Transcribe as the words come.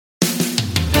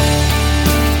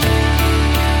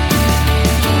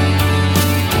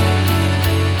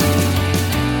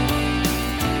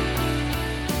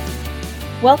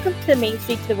Welcome to the Main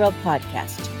Street to the World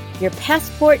podcast, your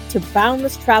passport to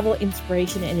boundless travel,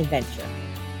 inspiration, and adventure.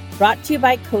 Brought to you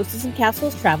by Coasters and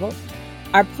Castles Travel,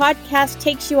 our podcast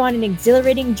takes you on an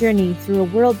exhilarating journey through a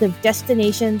world of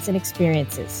destinations and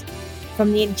experiences.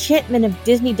 From the enchantment of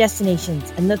Disney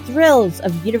destinations and the thrills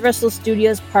of Universal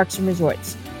Studios parks and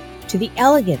resorts, to the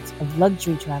elegance of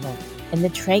luxury travel and the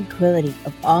tranquility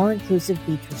of all-inclusive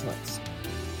beach resorts.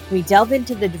 We delve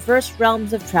into the diverse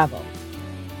realms of travel.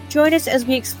 Join us as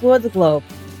we explore the globe,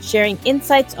 sharing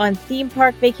insights on theme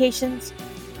park vacations,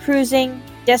 cruising,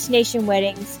 destination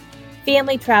weddings,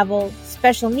 family travel,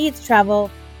 special needs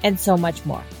travel, and so much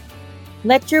more.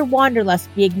 Let your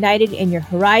wanderlust be ignited and your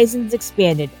horizons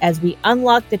expanded as we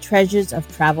unlock the treasures of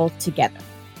travel together.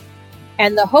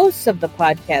 And the hosts of the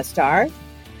podcast are...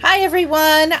 Hi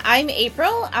everyone, I'm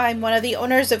April. I'm one of the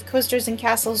owners of Coasters and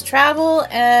Castles Travel,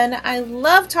 and I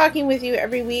love talking with you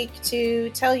every week to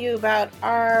tell you about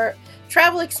our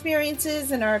travel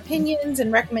experiences and our opinions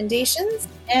and recommendations.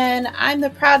 And I'm the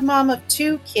proud mom of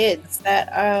 2 kids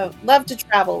that love to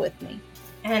travel with me.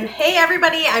 And hey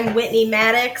everybody, I'm Whitney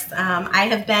Maddox. I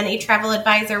have been a travel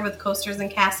advisor with Coasters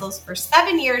and Castles for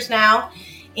 7 years now.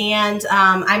 And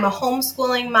I'm a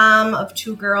homeschooling mom of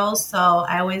 2 girls, so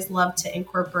I always love to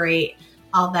incorporate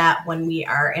all that when we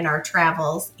are in our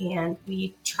travels. And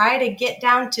we try to get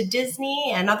down to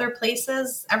Disney and other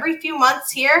places every few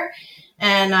months here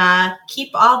and keep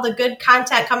all the good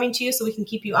content coming to you so we can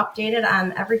keep you updated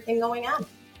on everything going on.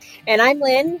 And I'm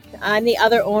Lynn. I'm the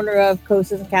other owner of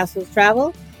Coasters and Castles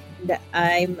Travel. And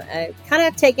I'm kind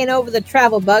of taking over the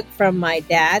travel bug from my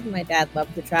dad. My dad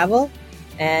loved to travel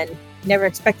and never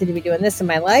expected to be doing this in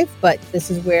my life, but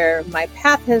this is where my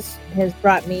path has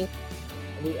brought me.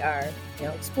 We are,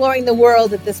 exploring the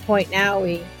world at this point now.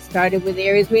 We started with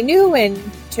areas we knew and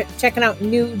checking out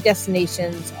new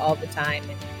destinations all the time,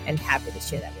 and happy to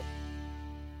share that with you.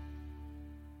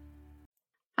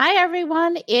 Hi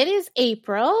everyone, it is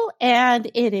April and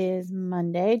it is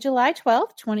Monday, July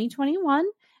 12th, 2021,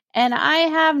 and I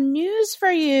have news for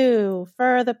you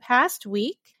for the past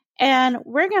week. And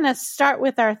we're going to start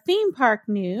with our theme park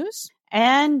news.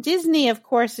 And Disney, of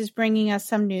course, is bringing us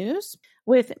some news.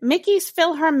 With Mickey's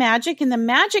PhilharMagic in the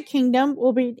Magic Kingdom,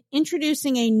 we'll be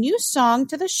introducing a new song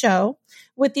to the show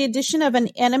with the addition of an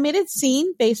animated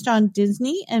scene based on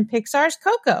Disney and Pixar's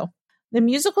Coco. The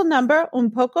musical number, Un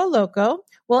Poco Loco,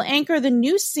 will anchor the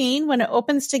new scene when it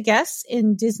opens to guests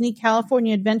in Disney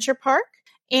California Adventure Park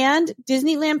and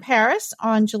Disneyland Paris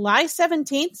on July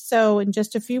 17th, so in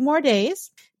just a few more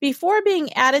days, before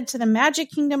being added to the Magic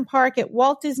Kingdom Park at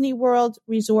Walt Disney World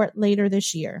Resort later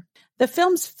this year. The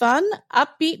film's fun,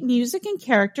 upbeat music and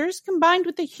characters, combined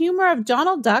with the humor of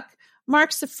Donald Duck,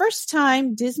 marks the first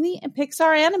time Disney and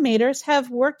Pixar animators have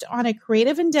worked on a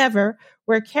creative endeavor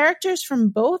where characters from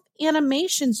both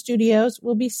animation studios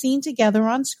will be seen together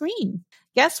on screen.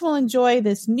 Guests will enjoy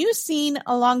this new scene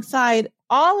alongside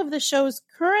all of the show's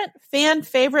current fan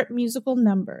favorite musical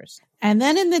numbers. And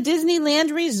then in the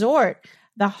Disneyland Resort,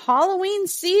 the Halloween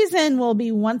season will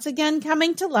be once again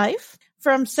coming to life.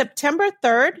 From September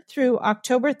 3rd through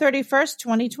October 31st,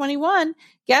 2021,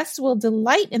 guests will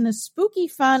delight in the spooky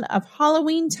fun of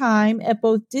Halloween time at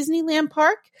both Disneyland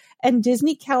Park and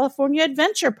Disney California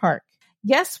Adventure Park.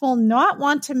 Guests will not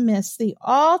want to miss the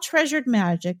all-treasured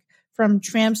magic from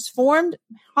transformed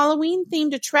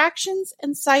Halloween-themed attractions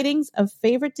and sightings of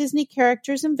favorite Disney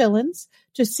characters and villains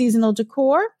to seasonal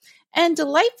decor and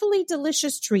delightfully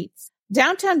delicious treats.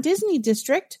 Downtown Disney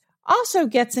District also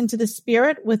gets into the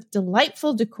spirit with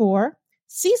delightful decor,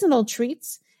 seasonal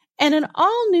treats, and an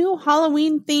all-new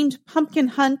Halloween-themed pumpkin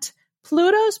hunt,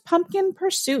 Pluto's Pumpkin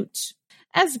Pursuit.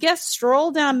 As guests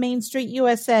stroll down Main Street,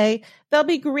 USA, they'll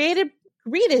be greeted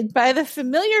by the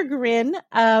familiar grin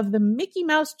of the Mickey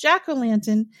Mouse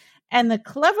Jack-o'-lantern and the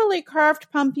cleverly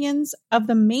carved pumpkins of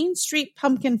the Main Street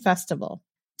Pumpkin Festival.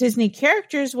 Disney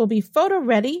characters will be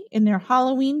photo-ready in their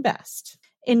Halloween best.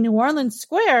 In New Orleans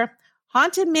Square,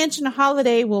 Haunted Mansion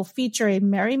Holiday will feature a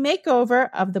merry makeover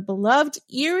of the beloved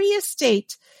Erie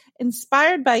Estate,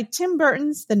 inspired by Tim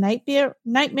Burton's The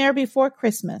Nightmare Before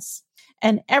Christmas.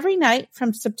 And every night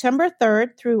from September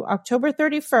 3rd through October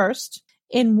 31st,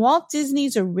 in Walt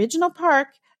Disney's original park,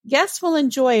 guests will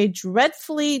enjoy a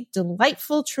dreadfully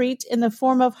delightful treat in the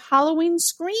form of Halloween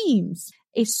Screams,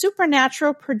 a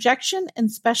supernatural projection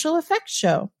and special effects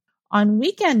show. On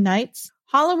weekend nights,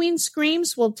 Halloween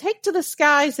Screams will take to the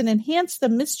skies and enhance the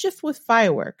mischief with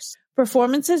fireworks.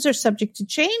 Performances are subject to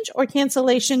change or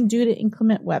cancellation due to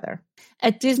inclement weather.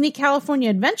 At Disney California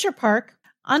Adventure Park,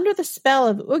 under the spell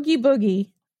of Oogie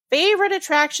Boogie, favorite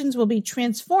attractions will be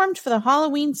transformed for the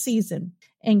Halloween season.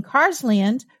 In Cars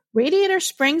Land, Radiator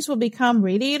Springs will become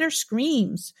Radiator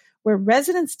Screams, where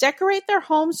residents decorate their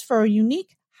homes for a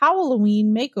unique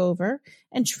Halloween makeover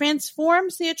and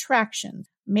transforms the attraction.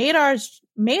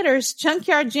 Mater's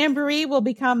Junkyard Jamboree will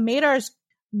become Mater's,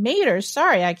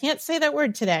 sorry, I can't say that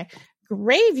word today,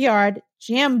 Graveyard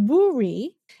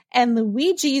Jamboree, and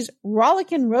Luigi's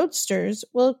Rollickin' Roadsters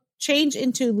will change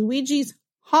into Luigi's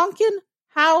Honkin'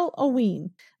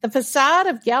 Halloween. The facade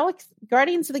of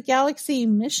Guardians of the Galaxy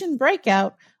Mission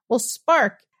Breakout will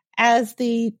spark as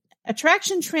the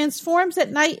attraction transforms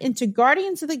at night into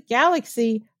Guardians of the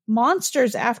Galaxy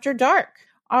Monsters After Dark,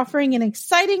 offering an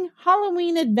exciting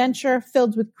Halloween adventure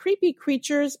filled with creepy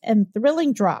creatures and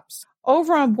thrilling drops.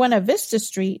 Over on Buena Vista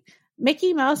Street,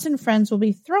 Mickey Mouse and Friends will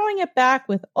be throwing it back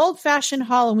with old-fashioned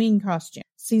Halloween costumes.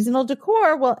 Seasonal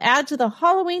decor will add to the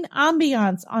Halloween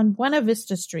ambiance on Buena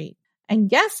Vista Street, and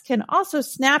guests can also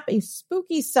snap a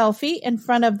spooky selfie in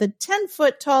front of the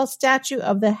 10-foot-tall statue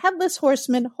of the Headless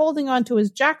Horseman holding onto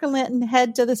his jack-o'-lantern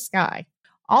head to the sky.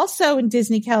 Also in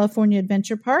Disney California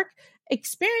Adventure Park,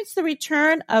 experience the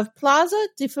return of Plaza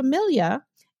de Familia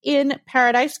in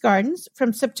Paradise Gardens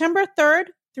from September 3rd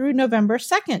through November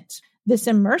 2nd. This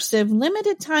immersive,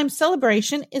 limited-time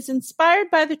celebration is inspired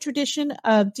by the tradition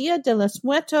of Dia de los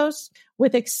Muertos,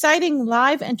 with exciting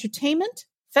live entertainment,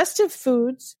 festive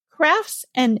foods, crafts,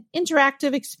 and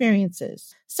interactive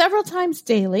experiences. Several times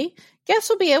daily, guests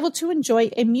will be able to enjoy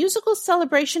a musical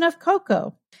celebration of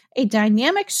Coco, a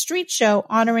dynamic street show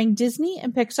honoring Disney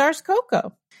and Pixar's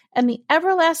Coco, and the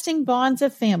everlasting bonds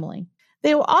of family.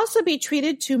 They will also be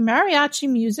treated to mariachi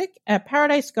music at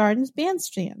Paradise Gardens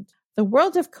Bandstand, the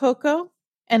World of Coco,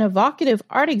 an evocative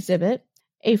art exhibit,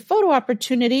 a photo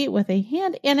opportunity with a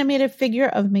hand-animated figure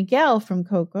of Miguel from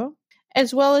Coco,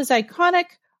 as well as iconic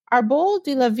Arbol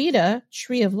de la Vida,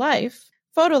 Tree of Life,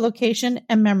 photo location,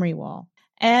 and memory wall.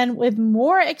 And with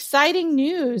more exciting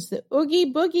news, the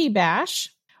Oogie Boogie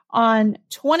Bash on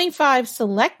 25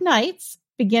 select nights,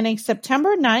 beginning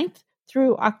September 9th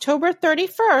through October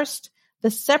 31st,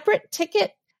 the separate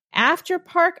ticket after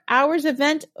park hours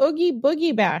event Oogie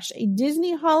Boogie Bash, a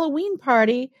Disney Halloween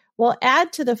party, will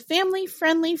add to the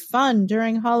family-friendly fun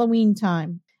during Halloween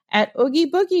time. At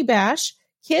Oogie Boogie Bash,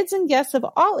 kids and guests of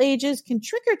all ages can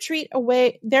trick-or-treat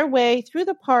their way through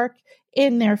the park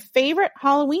in their favorite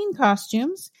Halloween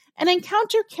costumes and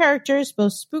encounter characters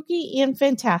both spooky and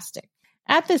fantastic.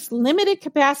 At this limited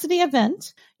capacity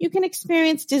event, you can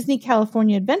experience Disney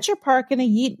California Adventure Park in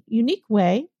a unique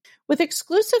way, with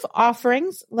exclusive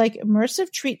offerings like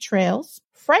immersive treat trails,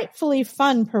 frightfully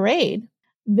fun parade,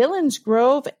 Villains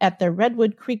Grove at the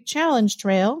Redwood Creek Challenge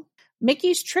Trail,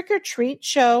 Mickey's Trick or Treat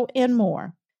show, and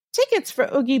more. Tickets for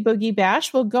Oogie Boogie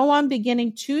Bash will go on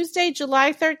beginning Tuesday,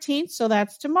 July 13th, so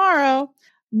that's tomorrow,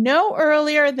 no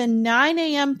earlier than 9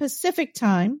 a.m. Pacific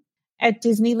time at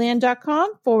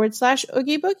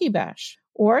Disneyland.com/Oogie Boogie Bash.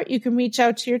 Or you can reach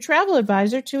out to your travel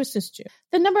advisor to assist you.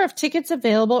 The number of tickets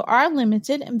available are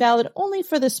limited and valid only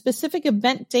for the specific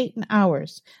event date and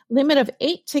hours. Limit of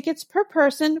 8 tickets per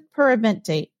person per event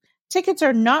date. Tickets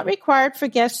are not required for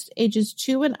guests ages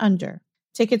 2 and under.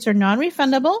 Tickets are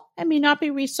non-refundable and may not be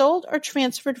resold or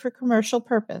transferred for commercial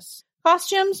purpose.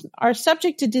 Costumes are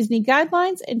subject to Disney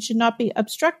guidelines and should not be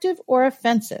obstructive or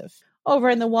offensive. Over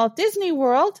in the Walt Disney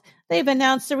World, they've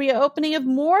announced the reopening of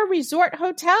more resort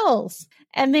hotels,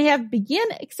 and they have begun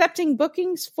accepting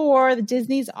bookings for the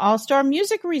Disney's All-Star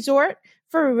Music Resort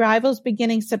for arrivals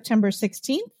beginning September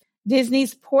 16th,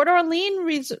 Disney's Port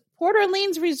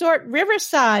Orleans Resort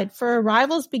Riverside for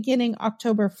arrivals beginning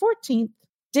October 14th,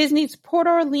 Disney's Port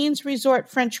Orleans Resort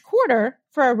French Quarter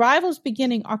for arrivals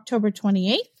beginning October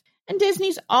 28th, and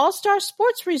Disney's All-Star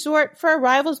Sports Resort for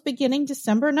arrivals beginning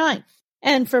December 9th.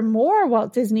 And for more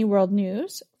Walt Disney World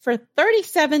news, for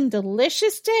 37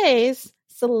 delicious days,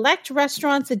 select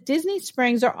restaurants at Disney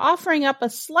Springs are offering up a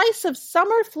slice of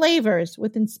summer flavors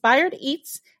with inspired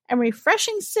eats and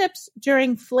refreshing sips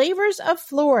during Flavors of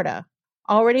Florida.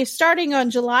 Already starting on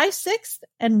July 6th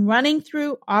and running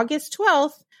through August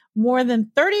 12th, more than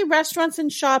 30 restaurants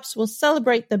and shops will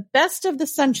celebrate the best of the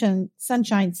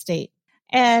Sunshine State.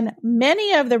 And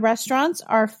many of the restaurants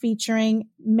are featuring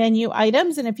menu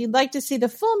items. And if you'd like to see the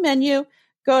full menu,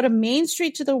 go to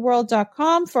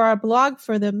mainstreettotheworld.com for our blog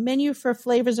for the menu for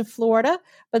Flavors of Florida.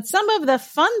 But some of the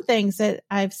fun things that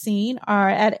I've seen are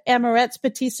at Amorette's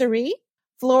Patisserie.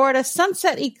 Florida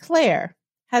Sunset Eclair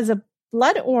has a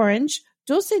blood orange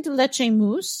dulce de leche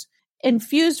mousse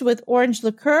infused with orange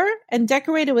liqueur and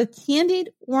decorated with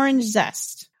candied orange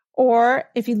zest. Or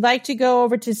if you'd like to go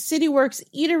over to CityWorks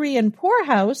Eatery and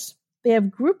Poorhouse, they have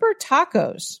grouper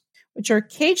tacos, which are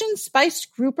Cajun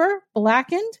spiced grouper,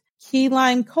 blackened, key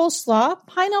lime coleslaw,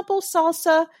 pineapple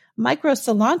salsa, micro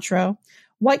cilantro,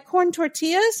 white corn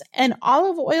tortillas, and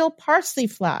olive oil parsley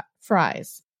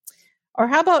fries. Or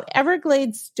how about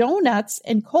Everglades donuts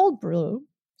and cold brew?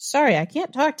 Sorry, I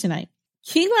can't talk tonight.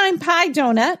 Key lime pie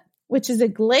donut, which is a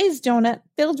glazed donut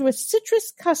filled with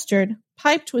citrus custard,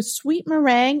 piped with sweet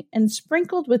meringue, and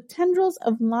sprinkled with tendrils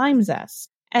of lime zest.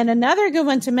 And another good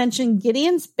one to mention,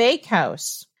 Gideon's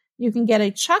Bakehouse. You can get a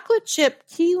chocolate chip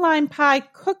key lime pie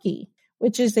cookie,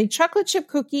 which is a chocolate chip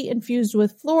cookie infused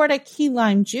with Florida key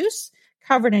lime juice,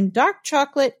 covered in dark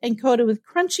chocolate and coated with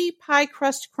crunchy pie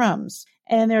crust crumbs.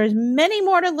 And there's many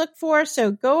more to look for,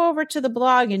 so go over to the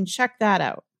blog and check that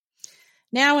out.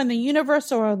 Now in the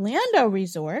Universal Orlando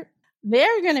Resort,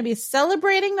 they're going to be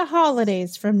celebrating the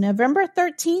holidays from November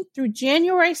 13th through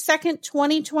January 2nd,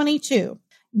 2022.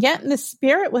 Get in the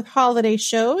spirit with holiday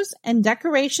shows and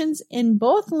decorations in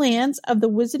both lands of the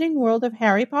Wizarding World of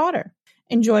Harry Potter.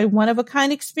 Enjoy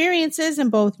one-of-a-kind experiences in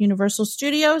both Universal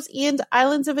Studios and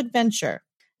Islands of Adventure.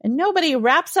 And nobody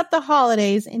wraps up the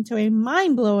holidays into a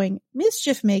mind-blowing,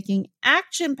 mischief-making,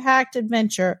 action-packed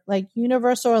adventure like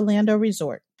Universal Orlando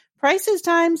Resort. Prices,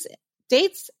 times,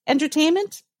 dates,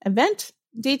 entertainment, event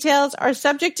details are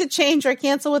subject to change or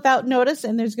cancel without notice,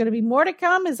 and there's going to be more to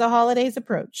come as the holidays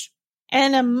approach.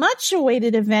 And a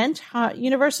much-awaited event,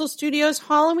 Universal Studios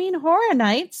Halloween Horror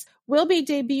Nights, will be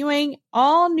debuting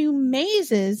all new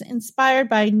mazes inspired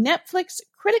by Netflix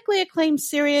critically acclaimed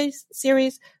series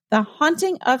The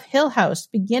Haunting of Hill House,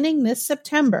 beginning this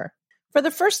September. For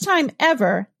the first time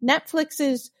ever,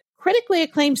 Netflix's critically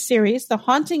acclaimed series, The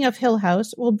Haunting of Hill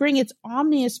House, will bring its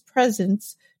ominous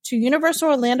presence to Universal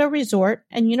Orlando Resort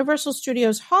and Universal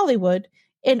Studios Hollywood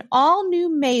in all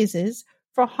new mazes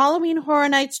for Halloween Horror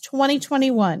Nights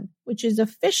 2021, which is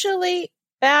officially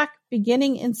back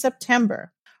beginning in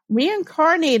September.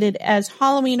 Reincarnated as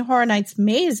Halloween Horror Nights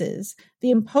mazes,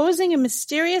 the imposing and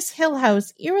mysterious Hill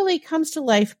House eerily comes to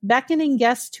life, beckoning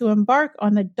guests to embark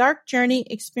on the dark journey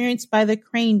experienced by the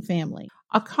Crane family.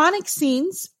 Iconic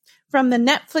scenes from the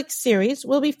Netflix series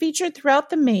will be featured throughout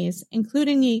the maze,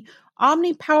 including the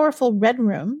omnipowerful Red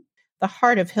Room, the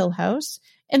heart of Hill House,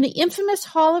 and the infamous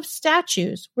Hall of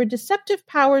Statues, where deceptive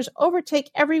powers overtake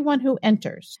everyone who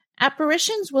enters.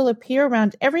 Apparitions will appear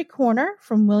around every corner,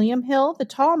 from William Hill, the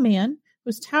tall man,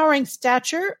 whose towering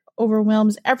stature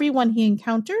overwhelms everyone he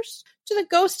encounters, to the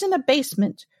ghost in the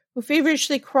basement, who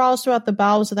feverishly crawls throughout the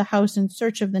bowels of the house in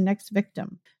search of the next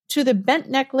victim, to the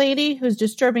bent-neck lady whose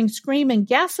disturbing scream and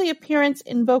ghastly appearance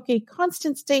invoke a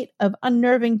constant state of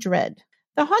unnerving dread.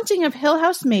 The Haunting of Hill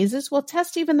House mazes will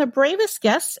test even the bravest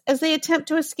guests as they attempt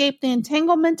to escape the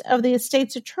entanglement of the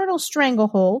estate's eternal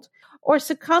stranglehold or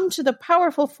succumb to the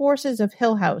powerful forces of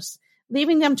Hill House,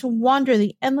 leaving them to wander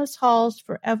the endless halls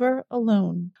forever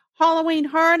alone. Halloween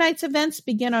Horror Nights events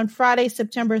begin on Friday,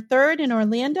 September 3rd in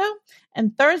Orlando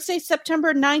and Thursday,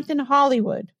 September 9th in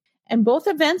Hollywood, and both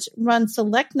events run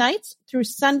select nights through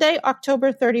Sunday,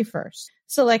 October 31st.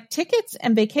 Select tickets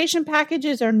and vacation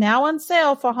packages are now on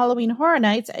sale for Halloween Horror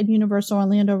Nights at Universal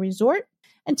Orlando Resort,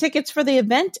 and tickets for the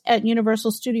event at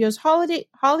Universal Studios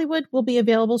Hollywood will be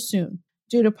available soon.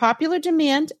 Due to popular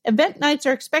demand, event nights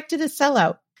are expected to sell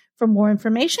out. For more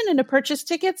information and to purchase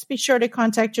tickets, be sure to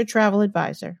contact your travel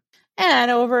advisor. And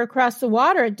over across the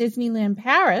water at Disneyland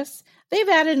Paris, they've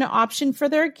added an option for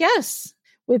their guests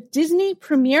with Disney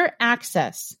Premier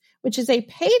Access, which is a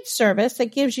paid service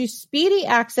that gives you speedy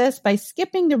access by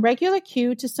skipping the regular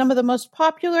queue to some of the most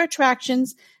popular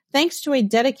attractions thanks to a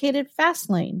dedicated fast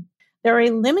lane. There are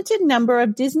a limited number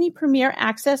of Disney Premier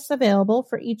Access available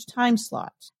for each time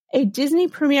slot. A Disney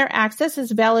Premier Access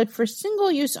is valid for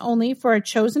single use only for a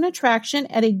chosen attraction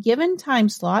at a given time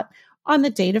slot on the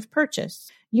date of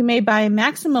purchase. You may buy a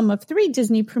maximum of 3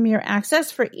 Disney Premier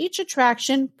Access for each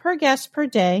attraction per guest per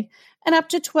day, and up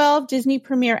to 12 Disney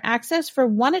Premier Access for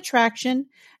one attraction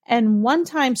and one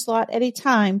time slot at a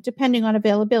time, depending on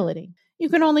availability. You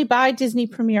can only buy Disney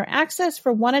Premier Access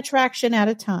for one attraction at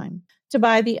a time. To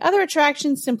buy the other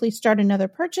attraction, simply start another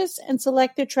purchase and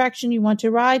select the attraction you want to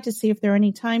ride to see if there are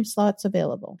any time slots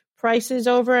available. Prices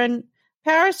over in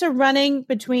Paris are running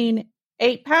between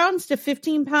 £8 to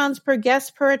 £15 per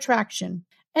guest per attraction,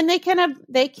 and they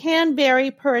can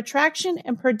vary per attraction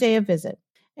and per day of visit.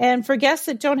 And for guests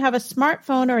that don't have a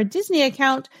smartphone or a Disney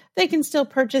account, they can still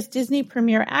purchase Disney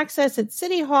Premier Access at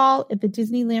City Hall, at the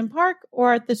Disneyland Park,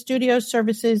 or at the studio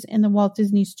services in the Walt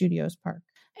Disney Studios Park.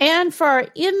 And for our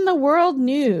In the World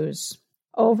news,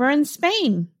 over in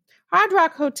Spain, Hard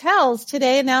Rock Hotels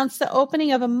today announced the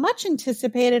opening of a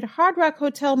much-anticipated Hard Rock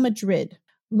Hotel Madrid.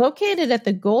 Located at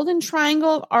the Golden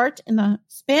Triangle of Art in the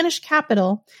Spanish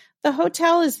capital, The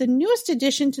hotel is the newest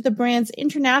addition to the brand's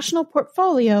international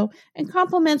portfolio and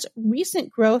complements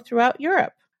recent growth throughout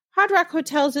Europe. Hard Rock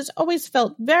Hotels has always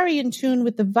felt very in tune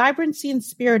with the vibrancy and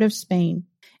spirit of Spain.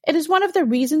 It is one of the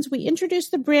reasons we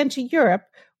introduced the brand to Europe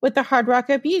with the Hard Rock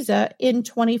Ibiza in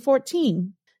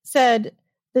 2014, said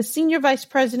the Senior Vice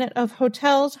President of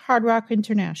Hotels, Hard Rock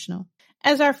International.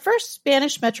 As our first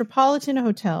Spanish metropolitan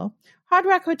hotel, Hard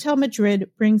Rock Hotel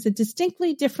Madrid brings a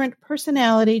distinctly different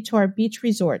personality to our beach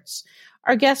resorts.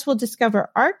 Our guests will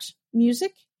discover art,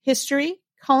 music, history,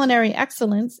 culinary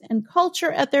excellence, and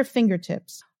culture at their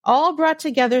fingertips, all brought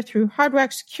together through Hard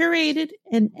Rock's curated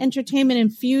and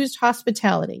entertainment-infused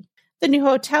hospitality. The new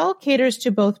hotel caters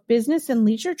to both business and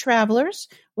leisure travelers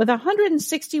with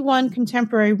 161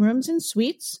 contemporary rooms and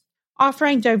suites,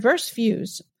 offering diverse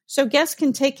views, so guests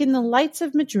can take in the lights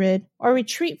of Madrid or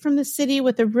retreat from the city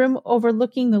with a room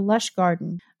overlooking the lush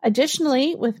garden.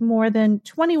 Additionally, with more than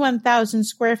 21,000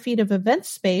 square feet of event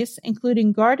space,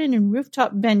 including garden and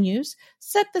rooftop venues,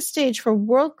 set the stage for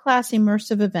world-class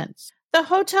immersive events. The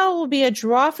hotel will be a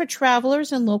draw for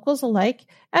travelers and locals alike,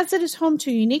 as it is home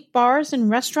to unique bars and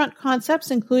restaurant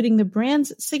concepts, including the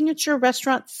brand's signature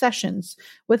restaurant Sessions,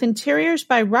 with interiors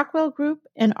by Rockwell Group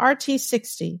and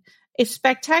RT60, a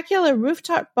spectacular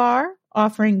rooftop bar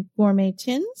offering gourmet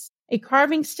tins, a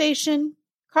carving station,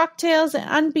 cocktails, and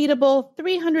unbeatable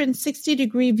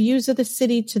 360-degree views of the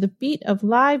city to the beat of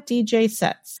live DJ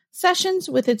sets. Sessions,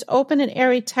 with its open and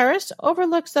airy terrace,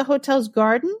 overlooks the hotel's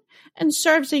garden and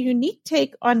serves a unique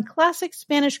take on classic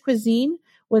Spanish cuisine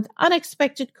with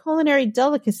unexpected culinary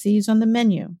delicacies on the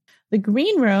menu. The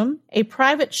Green Room, a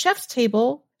private chef's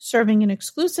table serving an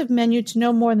exclusive menu to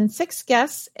no more than 6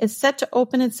 guests, is set to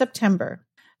open in September.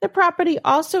 The property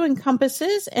also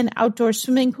encompasses an outdoor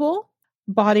swimming pool,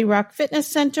 Body Rock Fitness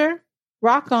Center,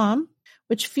 Rock On,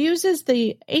 which fuses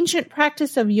the ancient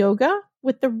practice of yoga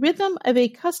with the rhythm of a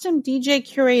custom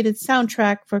DJ-curated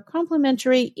soundtrack for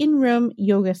complimentary in-room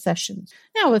yoga sessions.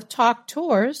 Now with Talk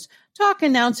Tours, Talk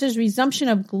announces resumption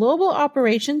of global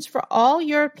operations for all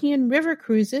European river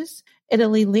cruises,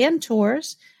 Italy land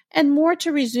tours, and more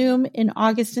to resume in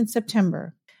August and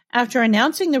September. After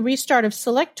announcing the restart of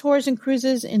select tours and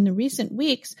cruises in the recent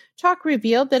weeks, Talk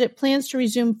revealed that it plans to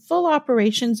resume full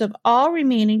operations of all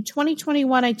remaining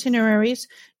 2021 itineraries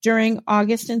during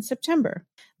August and September.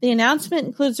 The announcement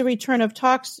includes the return of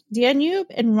Talk's Danube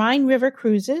and Rhine River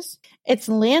cruises, its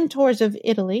land tours of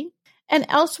Italy, and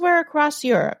elsewhere across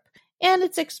Europe, and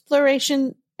its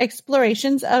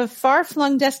explorations of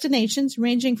far-flung destinations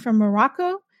ranging from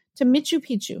Morocco to Machu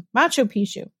Picchu.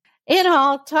 In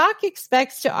all, Talk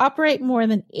expects to operate more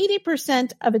than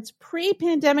 80% of its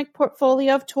pre-pandemic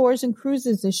portfolio of tours and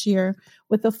cruises this year,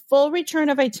 with a full return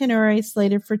of itineraries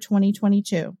slated for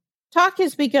 2022. Talk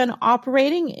has begun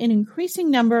operating an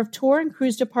increasing number of tour and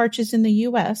cruise departures in the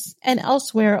U.S. and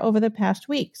elsewhere over the past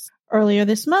weeks. Earlier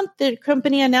this month, the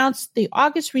company announced the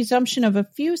August resumption of a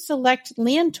few select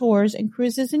land tours and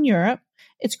cruises in Europe,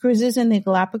 its cruises in the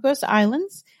Galapagos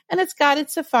Islands, and its guided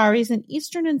safaris in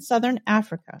Eastern and Southern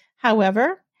Africa.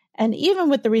 However, and even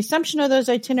with the resumption of those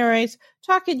itineraries,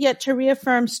 Talk had yet to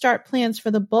reaffirm start plans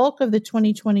for the bulk of the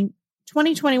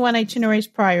 2021 itineraries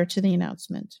prior to the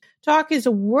announcement. Talk is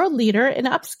a world leader in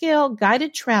upscale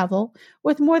guided travel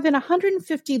with more than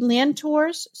 150 land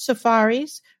tours,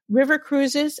 safaris, river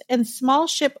cruises, and small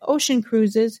ship ocean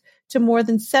cruises to more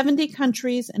than 70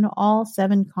 countries in all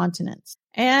 7 continents.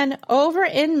 And over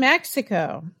in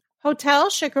Mexico, Hotel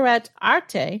Xcaret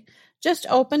Arte just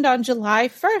opened on July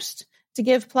 1st to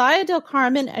give Playa del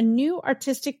Carmen a new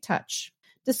artistic touch.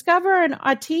 Discover an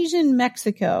artesian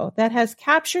Mexico that has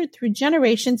captured through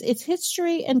generations its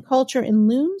history and culture in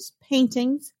looms,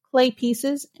 paintings, clay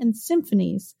pieces, and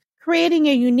symphonies, creating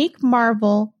a unique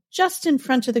marvel just in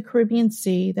front of the Caribbean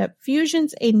Sea that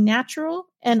fusions a natural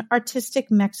and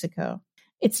artistic Mexico.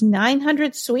 Its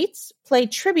 900 suites play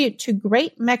tribute to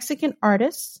great Mexican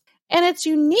artists, and its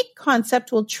unique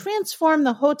concept will transform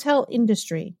the hotel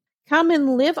industry. Come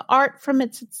and live art from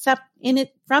its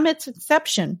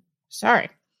inception.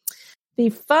 The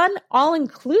fun,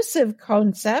 all-inclusive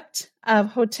concept of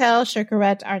Hotel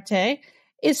Xcaret Arte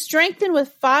is strengthened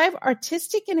with 5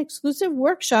 artistic and exclusive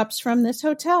workshops from this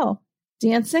hotel: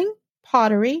 dancing,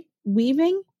 pottery,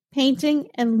 weaving, painting,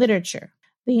 and literature.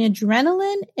 The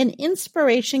adrenaline and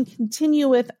inspiration continue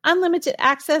with unlimited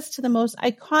access to the most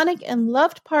iconic and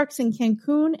loved parks in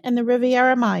Cancun and the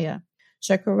Riviera Maya: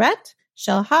 Xcaret,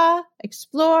 Xel-Há,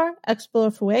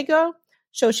 Explore Fuego,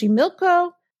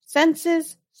 Xochimilco,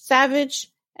 Senses,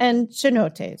 Savage, and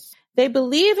Cenotes. They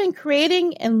believe in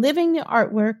creating and living the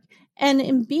artwork and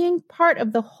in being part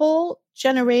of the whole,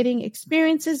 generating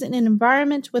experiences in an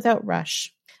environment without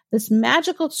rush. This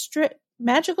magical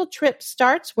trip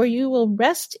starts where you will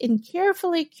rest in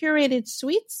carefully curated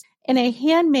suites in a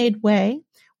handmade way,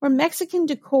 where Mexican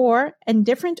decor and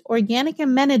different organic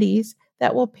amenities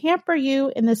that will pamper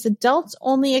you in this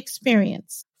adults-only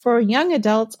experience for young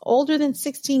adults older than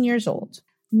 16 years old.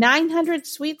 900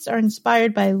 suites are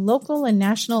inspired by local and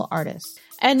national artists.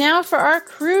 And now for our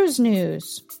cruise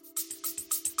news.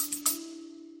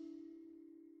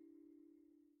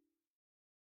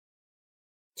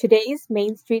 Today's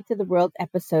Main Streets of the World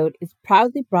episode is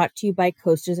proudly brought to you by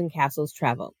Coasters and Castles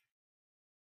Travel.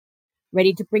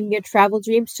 Ready to bring your travel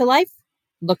dreams to life?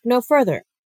 Look no further.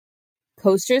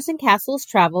 Coasters and Castles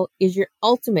Travel is your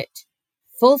ultimate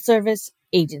full-service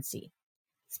agency,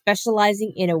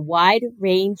 specializing in a wide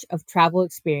range of travel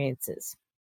experiences.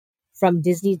 From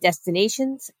Disney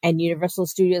destinations and Universal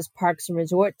Studios parks and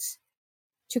resorts,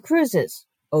 to cruises,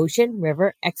 ocean,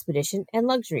 river, expedition, and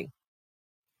luxury.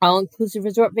 All-inclusive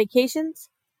resort vacations,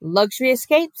 luxury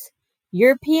escapes,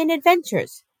 European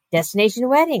adventures, destination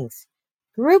weddings,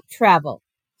 group travel,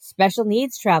 special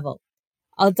needs travel,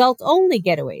 adult-only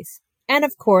getaways, and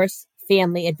of course,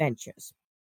 family adventures.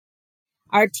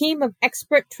 Our team of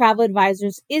expert travel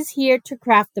advisors is here to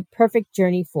craft the perfect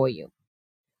journey for you.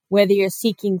 Whether you're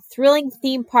seeking thrilling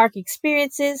theme park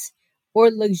experiences or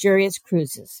luxurious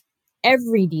cruises,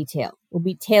 every detail will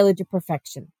be tailored to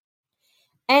perfection.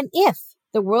 And if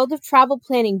the world of travel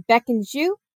planning beckons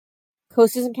you,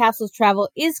 Coasters and Castles Travel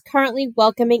is currently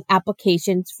welcoming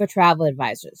applications for travel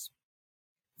advisors.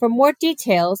 For more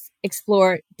details,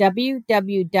 explore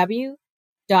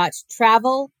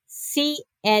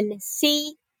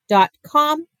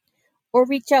www.travelcnc.com or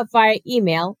reach out via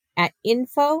email at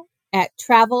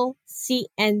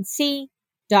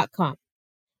info@travelcnc.com.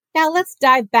 Now let's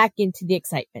dive back into the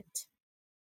excitement.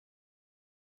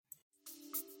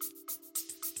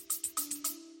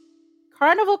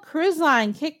 Carnival Cruise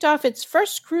Line kicked off its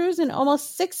first cruise in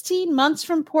almost 16 months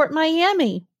from Port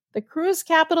Miami, the cruise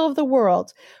capital of the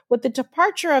world, with the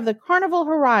departure of the Carnival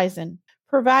Horizon,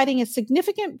 providing a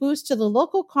significant boost to the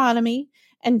local economy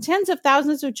and tens of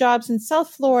thousands of jobs in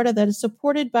South Florida that is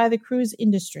supported by the cruise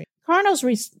industry.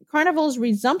 Carnival's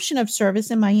resumption of service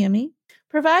in Miami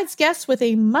provides guests with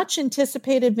a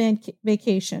much-anticipated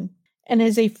vacation and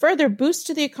is a further boost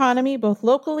to the economy both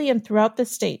locally and throughout the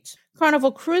state.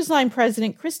 Carnival Cruise Line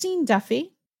President Christine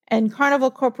Duffy and Carnival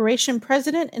Corporation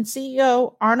President and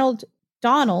CEO Arnold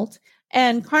Donald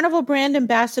and Carnival Brand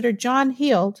Ambassador John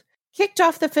Heald kicked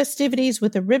off the festivities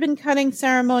with a ribbon-cutting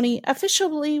ceremony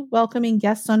officially welcoming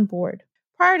guests on board.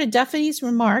 Prior to Duffy's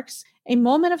remarks, a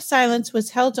moment of silence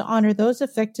was held to honor those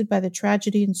affected by the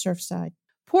tragedy in Surfside.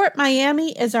 Port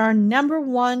Miami is our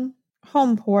 #1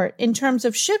 home port in terms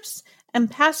of ships and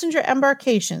passenger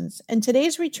embarkations, and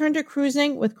today's return to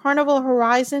cruising with Carnival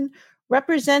Horizon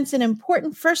represents an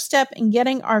important first step in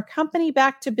getting our company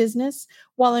back to business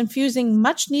while infusing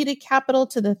much-needed capital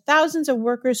to the thousands of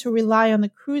workers who rely on the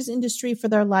cruise industry for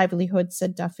their livelihood,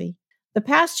 said Duffy. The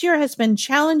past year has been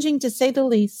challenging to say the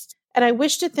least, and I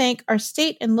wish to thank our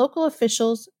state and local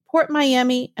officials, Port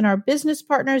Miami, and our business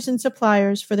partners and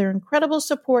suppliers for their incredible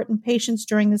support and patience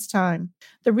during this time.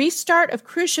 The restart of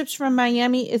cruise ships from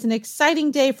Miami is an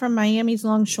exciting day for Miami's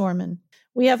longshoremen.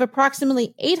 We have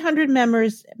approximately 800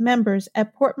 members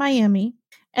at Port Miami,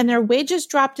 and their wages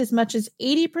dropped as much as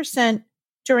 80%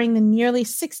 during the nearly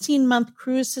 16-month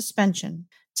cruise suspension.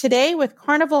 Today, with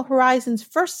Carnival Horizon's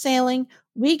first sailing,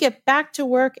 we get back to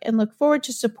work and look forward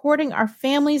to supporting our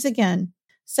families again,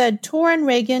 said Torrin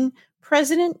Reagan,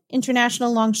 President,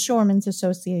 International Longshoremen's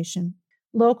Association,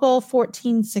 Local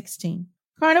 1416.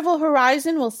 Carnival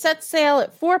Horizon will set sail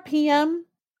at 4 p.m.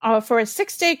 For a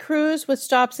 6-day cruise with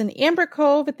stops in Amber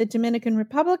Cove at the Dominican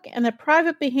Republic and the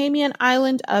private Bahamian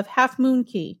island of Half Moon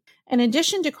Cay. In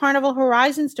addition to Carnival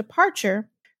Horizon's departure,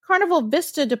 Carnival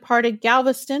Vista departed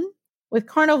Galveston, with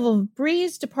Carnival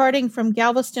Breeze departing from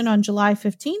Galveston on July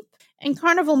 15th, and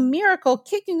Carnival Miracle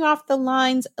kicking off the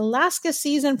line's Alaska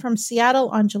season from Seattle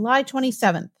on July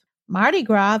 27th. Mardi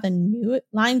Gras, the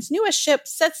line's newest ship,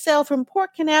 sets sail from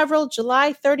Port Canaveral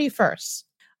July 31st.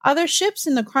 Other ships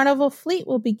in the Carnival fleet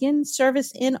will begin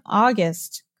service in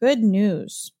August. Good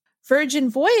news. Virgin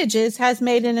Voyages has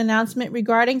made an announcement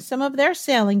regarding some of their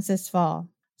sailings this fall.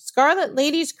 Scarlet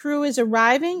Lady's crew is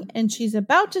arriving, and she's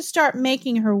about to start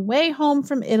making her way home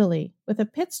from Italy, with a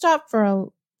pit stop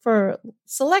for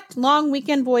select long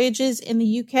weekend voyages in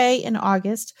the UK in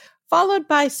August, followed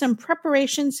by some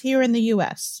preparations here in the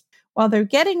US. While they're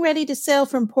getting ready to sail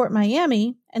from Port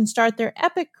Miami and start their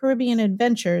epic Caribbean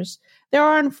adventures, there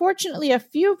are unfortunately a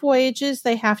few voyages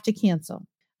they have to cancel.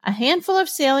 A handful of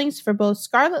sailings for both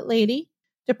Scarlet Lady,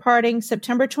 departing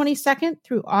September 22nd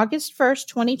through August 1st,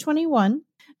 2021,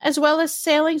 as well as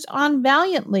sailings on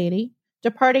Valiant Lady,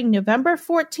 departing November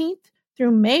 14th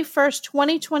through May 1st,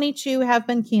 2022, have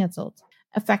been canceled.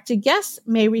 Affected guests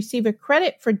may receive a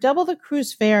credit for double the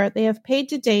cruise fare they have paid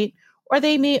to date, or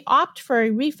they may opt for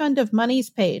a refund of monies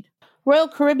paid. Royal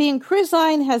Caribbean Cruise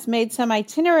Line has made some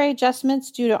itinerary adjustments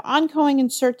due to ongoing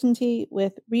uncertainty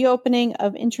with reopening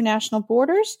of international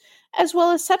borders, as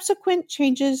well as subsequent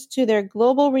changes to their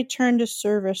global return to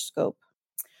service scope.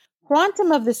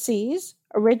 Quantum of the Seas,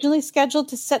 originally scheduled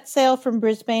to set sail from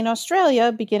Brisbane,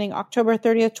 Australia, beginning October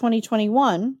 30th,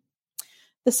 2021,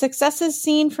 the successes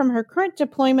seen from her current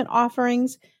deployment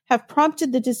offerings have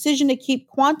prompted the decision to keep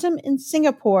Quantum in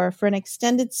Singapore for an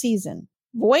extended season.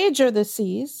 Voyager of the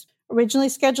Seas, originally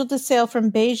scheduled to sail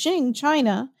from Beijing,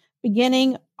 China,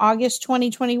 beginning August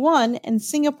 2021 and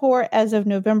Singapore as of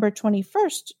November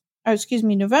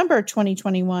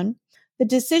 2021, the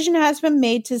decision has been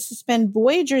made to suspend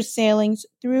Voyager's sailings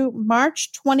through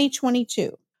March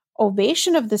 2022.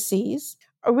 Ovation of the Seas,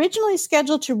 originally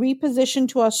scheduled to reposition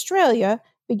to Australia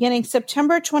beginning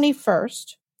September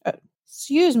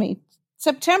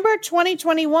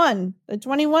 2021. The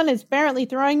 21 is apparently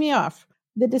throwing me off.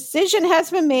 The decision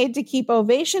has been made to keep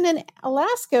Ovation in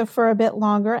Alaska for a bit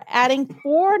longer, adding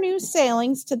 4 new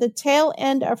sailings to the tail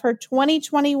end of her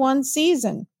 2021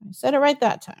 season. I said it right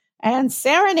that time. And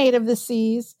Serenade of the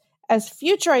Seas, as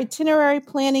future itinerary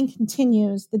planning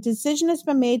continues, the decision has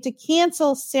been made to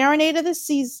cancel Serenade of the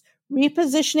Seas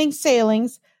repositioning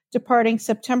sailings departing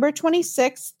September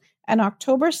 26th and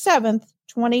October 7th,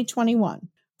 2021.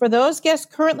 For those guests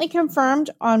currently confirmed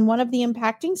on one of the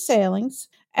impacting sailings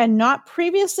and not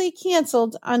previously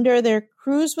canceled under their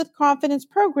Cruise with Confidence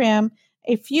program,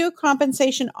 a few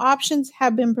compensation options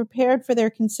have been prepared for their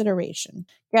consideration.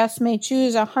 Guests may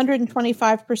choose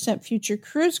 125% future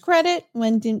cruise credit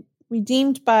when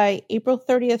redeemed by April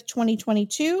 30th,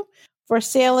 2022 for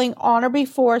sailing on or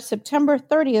before September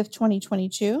 30th,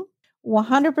 2022,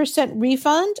 100%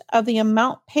 refund of the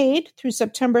amount paid through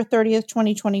September 30th,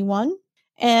 2021,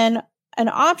 and an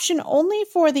option only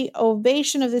for the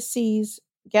Ovation of the Seas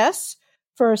guests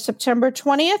for September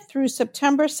 20th through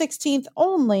September 16th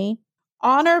only,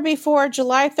 on or before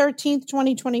July 13th,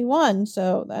 2021,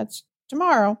 so that's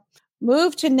tomorrow.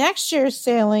 Move to next year's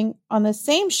sailing on the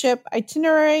same ship,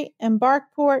 itinerary, embark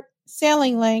port,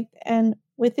 sailing length, and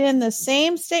within the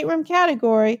same stateroom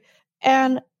category,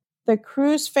 and the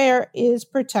cruise fare is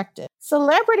protected.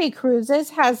 Celebrity Cruises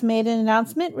has made an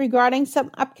announcement regarding some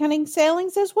upcoming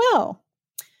sailings as well.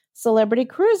 Celebrity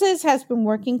Cruises has been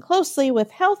working closely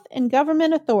with health and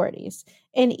government authorities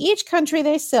in each country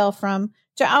they sail from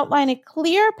to outline a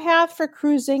clear path for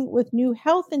cruising with new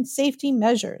health and safety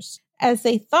measures. As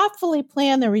they thoughtfully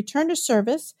plan their return to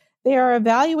service, they are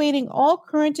evaluating all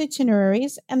current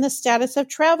itineraries and the status of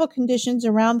travel conditions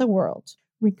around the world.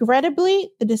 Regrettably,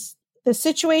 the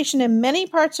situation in many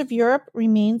parts of Europe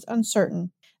remains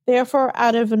uncertain. Therefore,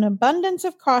 out of an abundance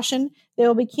of caution, they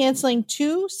will be canceling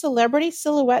 2 Celebrity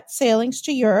Silhouette sailings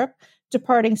to Europe,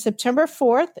 departing September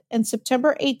 4th and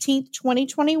September 18th,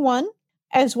 2021,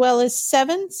 as well as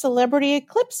 7 Celebrity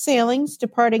Eclipse sailings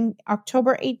departing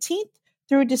October 18th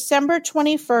through December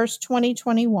 21st,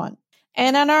 2021.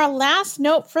 And on our last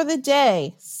note for the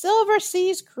day, Silver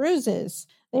Seas Cruises.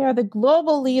 They are the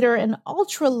global leader in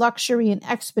ultra-luxury and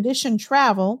expedition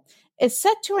travel. Is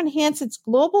set to enhance its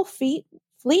global fleet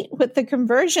with the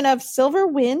conversion of Silver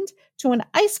Wind to an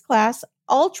ice-class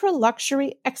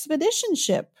ultra-luxury expedition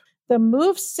ship. The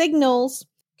move signals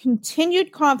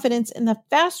continued confidence in the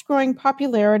fast-growing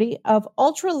popularity of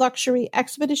ultra-luxury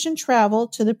expedition travel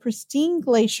to the pristine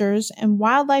glaciers and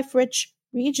wildlife-rich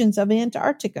regions of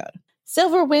Antarctica.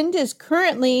 Silver Wind is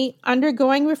currently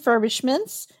undergoing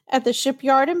refurbishments at the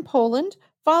shipyard in Poland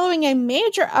following a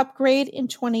major upgrade in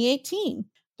 2018.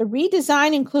 The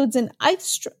redesign includes an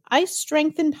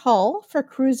ice-strengthened hull for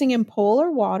cruising in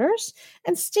polar waters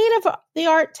and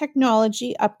state-of-the-art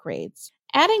technology upgrades.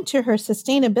 Adding to her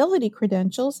sustainability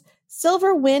credentials,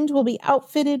 Silver Wind will be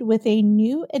outfitted with a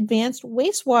new advanced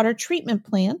wastewater treatment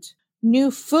plant,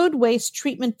 new food waste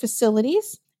treatment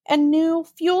facilities, and new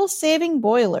fuel-saving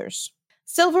boilers.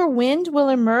 Silver Wind will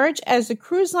emerge as the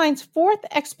cruise line's 4th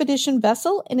expedition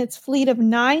vessel in its fleet of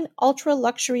 9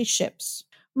 ultra-luxury ships.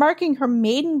 Marking her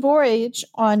maiden voyage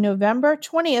on November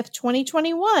 20th,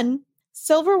 2021,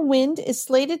 Silver Wind is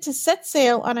slated to set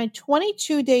sail on a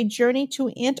 22-day journey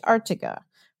to Antarctica,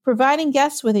 providing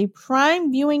guests with a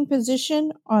prime viewing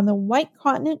position on the White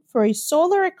Continent for a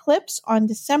solar eclipse on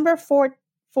December 4th,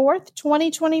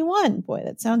 2021. Boy,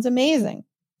 that sounds amazing.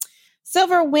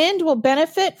 Silver Wind will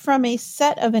benefit from a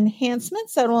set of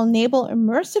enhancements that will enable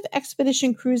immersive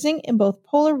expedition cruising in both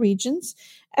polar regions,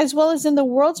 as well as in the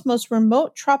world's most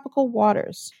remote tropical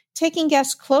waters. Taking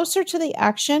guests closer to the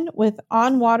action with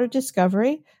on-water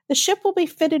discovery, the ship will be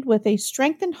fitted with a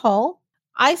strengthened hull,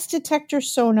 ice detector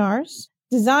sonars,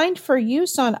 designed for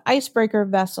use on icebreaker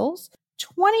vessels,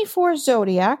 24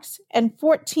 Zodiacs, and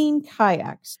 14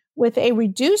 kayaks. With a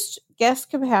reduced guest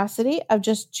capacity of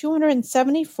just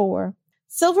 274,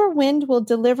 Silver Wind will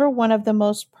deliver one of the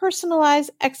most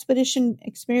personalized expedition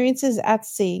experiences at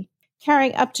sea,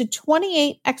 carrying up to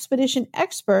 28 expedition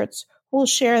experts who will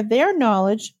share their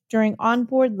knowledge during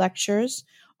onboard lectures,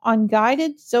 on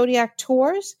guided Zodiac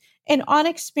tours, and on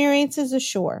experiences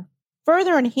ashore.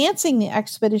 Further enhancing the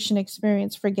expedition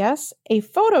experience for guests, a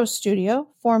photo studio,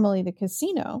 formerly the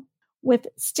casino, with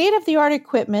state-of-the-art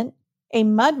equipment, a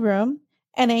mudroom,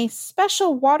 and a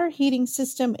special water heating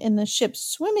system in the ship's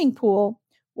swimming pool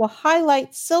will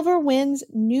highlight Silver Wind's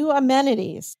new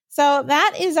amenities. So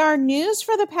that is our news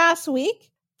for the past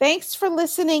week. Thanks for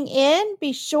listening in.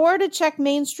 Be sure to check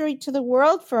Main Street to the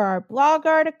World for our blog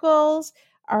articles,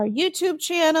 our YouTube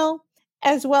channel,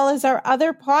 as well as our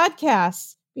other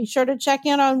podcasts. Be sure to check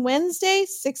in on Wednesday,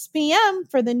 6 p.m.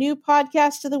 for the new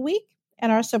podcast of the week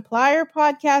and our supplier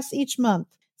podcast each month.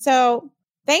 So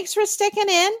thanks for sticking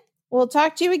in. We'll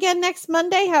talk to you again next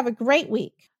Monday. Have a great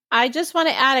week. I just want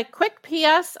to add a quick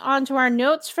PS onto our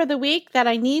notes for the week that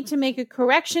I need to make a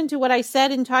correction to what I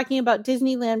said in talking about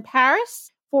Disneyland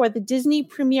Paris for the Disney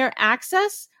Premier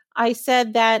Access. I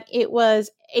said that it was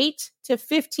 8 to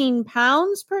 15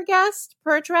 pounds per guest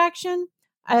per attraction.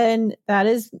 And that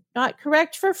is not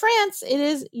correct for France. It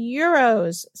is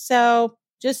euros. So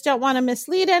just don't want to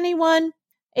mislead anyone.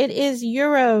 It is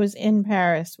euros in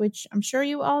Paris, which I'm sure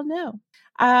you all know.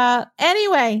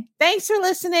 Anyway, thanks for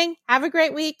listening. Have a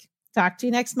great week. Talk to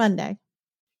you next Monday.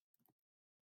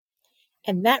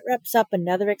 And that wraps up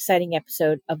another exciting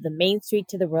episode of the Main Street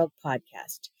to the World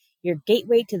podcast, your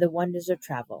gateway to the wonders of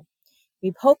travel.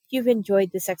 We hope you've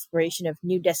enjoyed this exploration of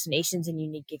new destinations and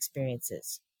unique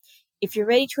experiences. If you're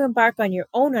ready to embark on your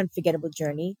own unforgettable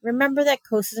journey, remember that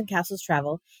Coasters and Castles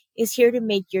Travel is here to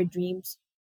make your dreams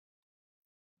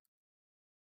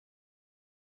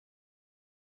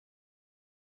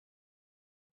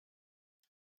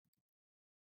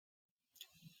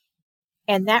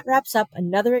And that wraps up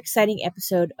another exciting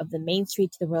episode of the Main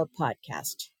Street to the World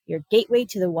podcast, your gateway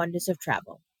to the wonders of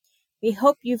travel. We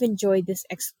hope you've enjoyed this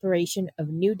exploration of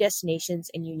new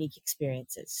destinations and unique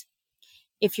experiences.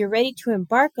 If you're ready to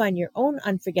embark on your own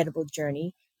unforgettable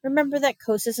journey, remember that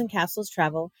Coasters and Castles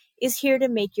Travel is here to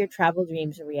make your travel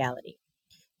dreams a reality.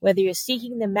 Whether you're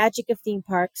seeking the magic of theme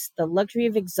parks, the luxury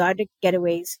of exotic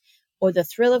getaways, or the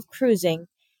thrill of cruising,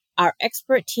 our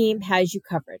expert team has you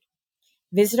covered.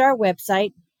 Visit our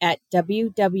website at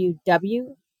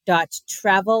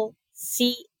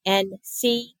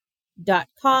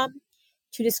www.travelcnc.com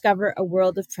to discover a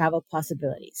world of travel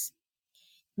possibilities.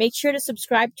 Make sure to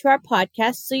subscribe to our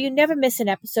podcast so you never miss an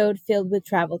episode filled with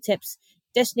travel tips,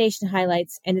 destination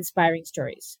highlights, and inspiring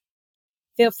stories.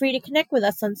 Feel free to connect with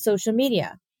us on social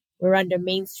media. We're under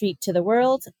Main Street to the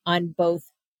World on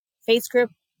both Facebook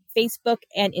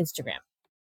and Instagram.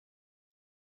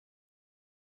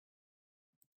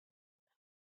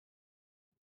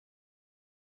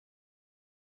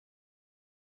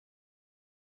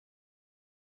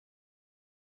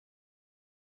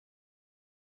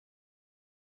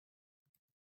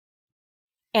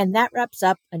 And that wraps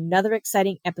up another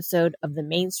exciting episode of the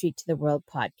Main Street to the World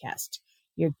podcast,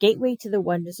 your gateway to the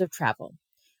wonders of travel.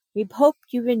 We hope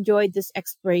you've enjoyed this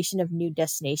exploration of new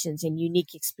destinations and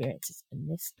unique experiences. And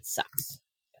this sucks.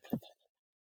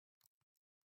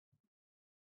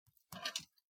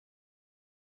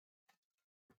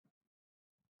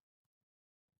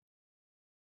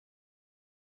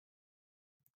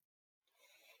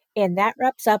 And that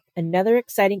wraps up another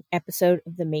exciting episode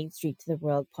of the Main Street to the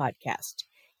World podcast,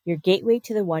 your gateway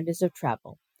to the wonders of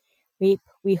travel. We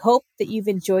hope that you've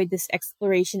enjoyed this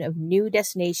exploration of new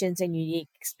destinations and unique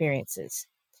experiences.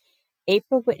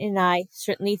 April, Whitney, and I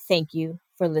certainly thank you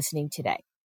for listening today.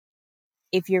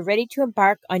 If you're ready to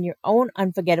embark on your own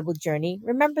unforgettable journey,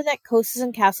 remember that Coasters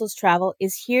and Castles Travel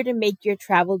is here to make your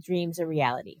travel dreams a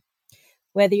reality.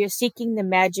 Whether you're seeking the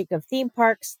magic of theme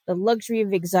parks, the luxury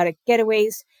of exotic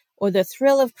getaways, or the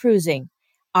thrill of cruising,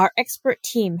 our expert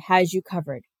team has you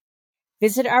covered.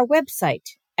 Visit our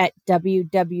website at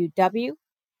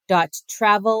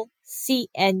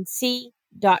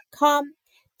www.travelcnc.com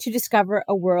to discover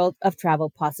a world of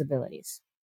travel possibilities.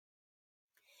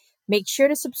 Make sure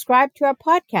to subscribe to our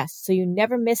podcast so you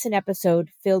never miss an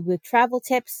episode filled with travel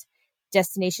tips,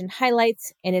 destination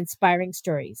highlights, and inspiring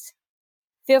stories.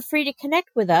 Feel free to connect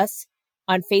with us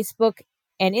on Facebook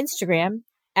and Instagram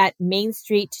at Main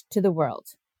Street to the World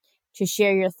to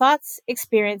share your thoughts,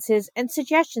 experiences, and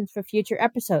suggestions for future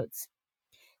episodes.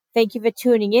 Thank you for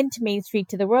tuning in to Main Street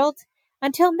to the World.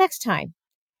 Until next time,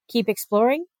 keep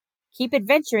exploring, keep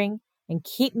adventuring, and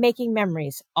keep making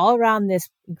memories all around this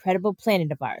incredible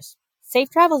planet of ours. Safe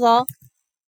travels, all!